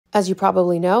As you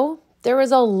probably know, there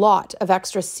is a lot of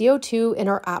extra CO2 in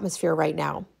our atmosphere right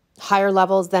now, higher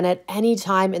levels than at any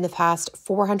time in the past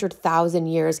 400,000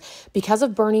 years because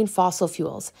of burning fossil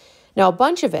fuels. Now, a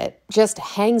bunch of it just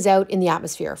hangs out in the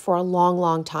atmosphere for a long,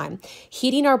 long time,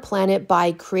 heating our planet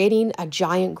by creating a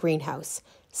giant greenhouse.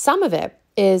 Some of it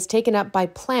is taken up by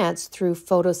plants through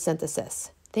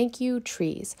photosynthesis. Thank you,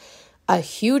 trees. A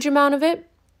huge amount of it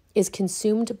is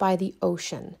consumed by the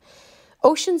ocean.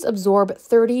 Oceans absorb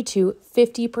 30 to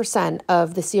 50%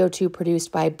 of the CO2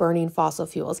 produced by burning fossil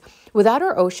fuels. Without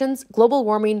our oceans, global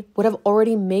warming would have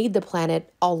already made the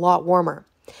planet a lot warmer.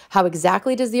 How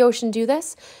exactly does the ocean do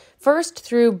this? First,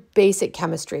 through basic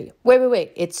chemistry.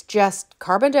 Wait. It's just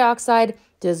carbon dioxide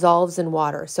dissolves in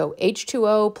water. So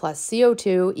H2O plus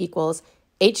CO2 equals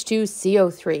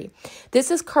H2CO3.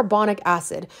 This is carbonic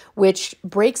acid, which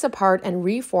breaks apart and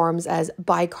reforms as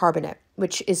bicarbonate,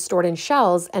 which is stored in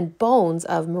shells and bones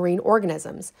of marine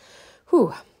organisms.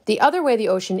 The other way the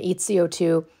ocean eats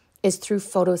CO2 is through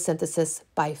photosynthesis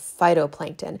by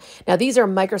phytoplankton. Now, these are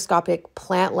microscopic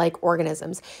plant-like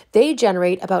organisms. They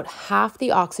generate about half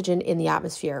the oxygen in the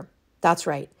atmosphere. That's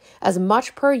right, as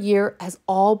much per year as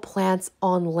all plants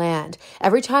on land.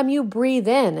 Every time you breathe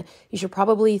in, you should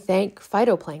probably thank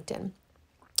phytoplankton.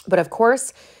 But of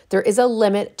course, there is a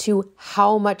limit to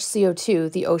how much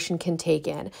CO2 the ocean can take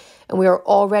in. And we are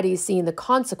already seeing the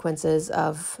consequences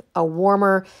of a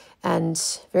warmer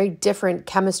and very different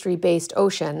chemistry-based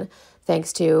ocean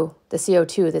thanks to the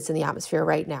CO2 that's in the atmosphere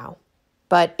right now.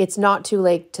 But it's not too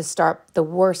late to start the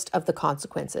worst of the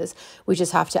consequences. We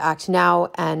just have to act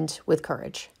now and with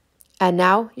courage. And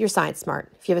now you're Science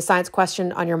Smart. If you have a science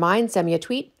question on your mind, send me a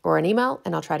tweet or an email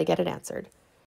and I'll try to get it answered.